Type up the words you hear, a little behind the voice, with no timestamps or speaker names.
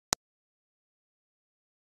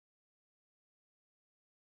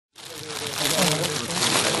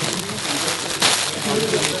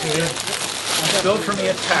Build for me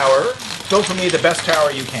a tower. Build for me the best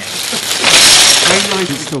tower you can.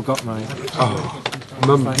 You've still got mine. Oh,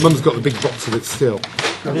 Mum's got the big box of it still.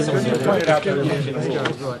 Not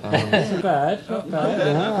bad, not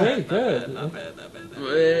bad. Very good. Not bad.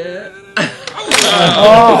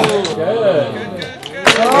 Oh, good.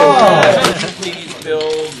 Oh. Please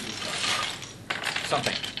build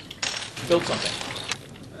something. Build something.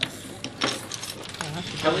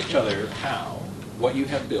 Tell each other how what you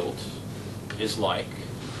have built is like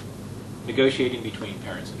negotiating between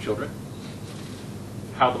parents and children,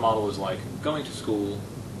 how the model is like going to school,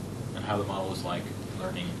 and how the model is like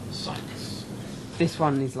learning science. This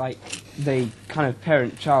one is like the kind of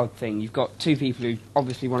parent-child thing. You've got two people who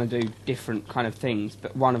obviously want to do different kind of things,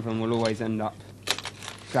 but one of them will always end up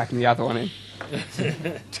dragging the other one in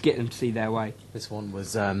to get them to see their way. This one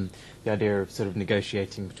was the idea of sort of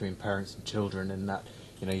negotiating between parents and children, and that,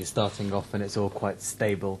 you know, you're starting off and it's all quite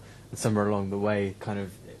stable, and somewhere along the way kind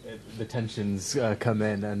of the tensions come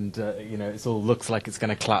in, and you know, it all looks like it's going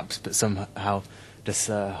to collapse, but somehow just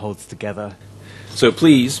holds together. So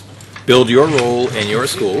please build your role in your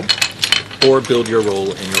school, or build your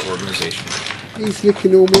role in your organisation. He's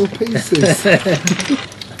licking all my pieces.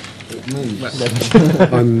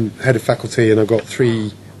 I'm head of faculty, and I've got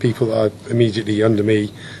 3 people that are immediately under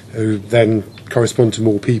me, who then correspond to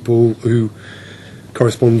more people who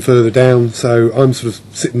correspond further down. So I'm sort of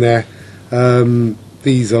sitting there.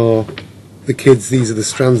 These are the kids, these are the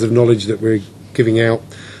strands of knowledge that we're giving out,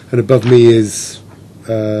 and above me is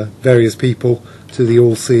various people to the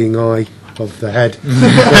all-seeing eye of the head.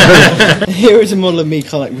 Here is a model of me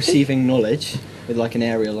kind of like receiving knowledge with like an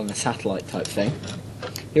aerial on a satellite type thing.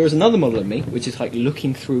 Here is another model of me which is like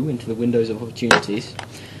looking through into the windows of opportunities,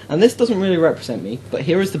 and this doesn't really represent me, but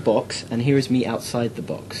here is the box and here is me outside the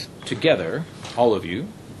box. Together, all of you,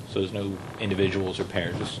 so there's no individuals or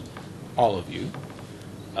pairs, just all of you,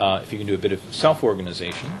 if you can do a bit of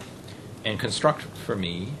self-organization and construct for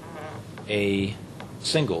me a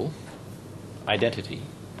single identity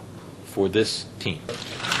for this team. Does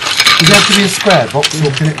it have to be a square box,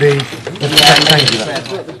 or can it be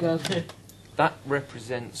rectangular? That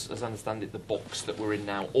represents, as I understand it, the box that we're in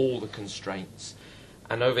now, all the constraints.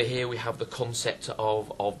 And over here we have the concept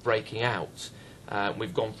of breaking out.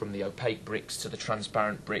 We've gone from the opaque bricks to the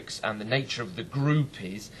transparent bricks, and the nature of the group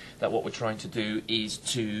is that what we're trying to do is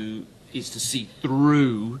to see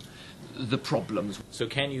through the problems. So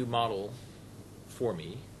can you model for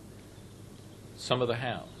me some of the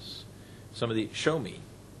hows, show me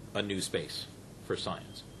a new space for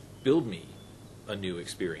science, build me a new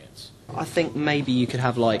experience. I think maybe you could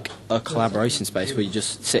have like a collaboration space where you're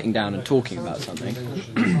just sitting down and talking about something.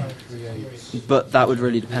 But that would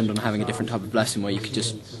really depend on having a different type of lesson where you could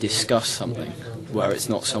just discuss something, where it's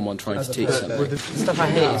not someone trying to teach something. The stuff I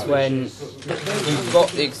hate is when you've got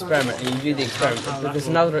the experiment and you do the experiment, but there's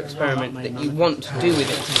another experiment that you want to do with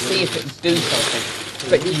it to see if it will do something,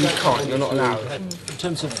 but you can't, you're not allowed. In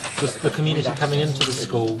terms of the community coming into the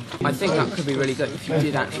school, I think that could be really good if you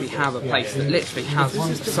did actually have a place that literally has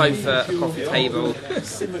a sofa, a coffee table,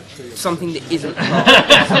 something that isn't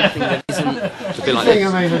art, something that isn't a bit like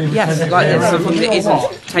this. Yes, like this, something that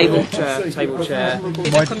isn't table chair.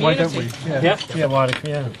 why don't we? Yeah.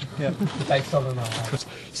 Based on an art.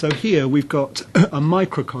 So here we've got a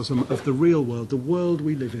microcosm of the real world, the world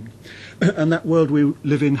we live in. And that world we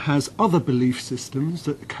live in has other belief systems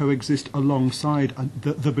that coexist alongside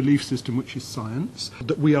the belief system which is science,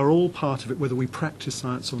 that we are all part of it whether we practice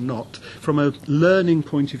science or not. From a learning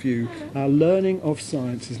point of view, our learning of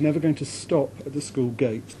science is never going to stop at the school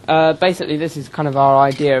gate. Basically this is kind of our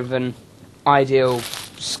idea of an ideal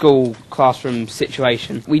school classroom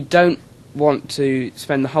situation. We don't want to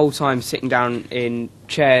spend the whole time sitting down in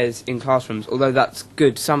chairs in classrooms, although that's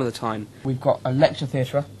good some of the time. We've got a lecture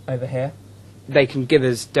theatre over here. They can give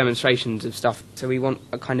us demonstrations of stuff, so we want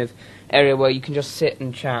a kind of area where you can just sit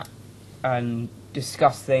and chat and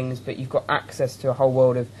discuss things, but you've got access to a whole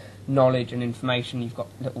world of knowledge and information. You've got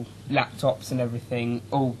little laptops and everything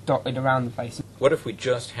all dotted around the place. What if we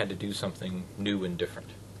just had to do something new and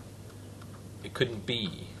different? It couldn't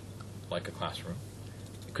be like a classroom.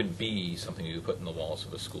 It couldn't be something you put in the walls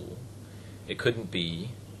of a school. It couldn't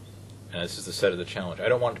be, and this is the set of the challenge, I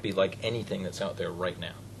don't want it to be like anything that's out there right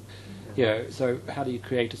now. Yeah, so how do you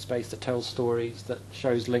create a space that tells stories, that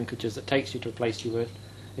shows linkages, that takes you to a place you weren't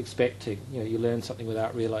expecting? You know, you learn something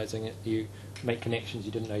without realising it, you make connections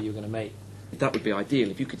you didn't know you were going to make. That would be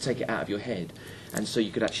ideal if you could take it out of your head, and so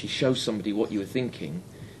you could actually show somebody what you were thinking,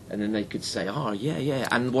 and then they could say, oh, yeah,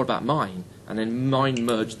 and what about mine? And then mine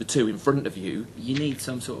merge the two in front of you. You need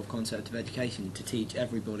some sort of concept of education to teach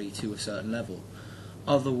everybody to a certain level.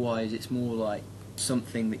 Otherwise, it's more like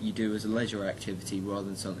something that you do as a leisure activity rather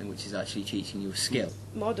than something which is actually teaching you a skill.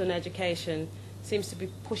 Modern education seems to be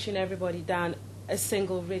pushing everybody down a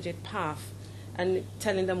single rigid path and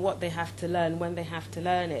telling them what they have to learn, when they have to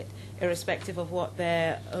learn it, irrespective of what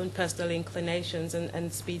their own personal inclinations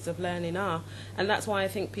and speeds of learning are. And that's why I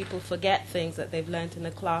think people forget things that they've learned in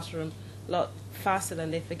the classroom a lot faster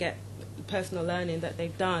than they forget personal learning that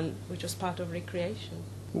they've done, which was part of recreation.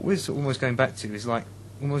 What we're sort of almost going back to is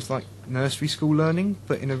almost like nursery school learning,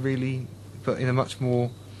 but in a much more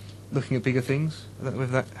looking at bigger things. I don't know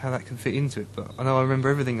whether how that can fit into it, but I know I remember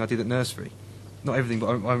everything I did at nursery. Not everything,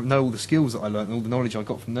 but I know all the skills that I learnt and all the knowledge I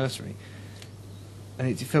got from nursery. And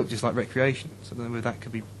it felt just like recreation. So I don't know whether that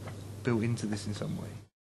could be built into this in some way.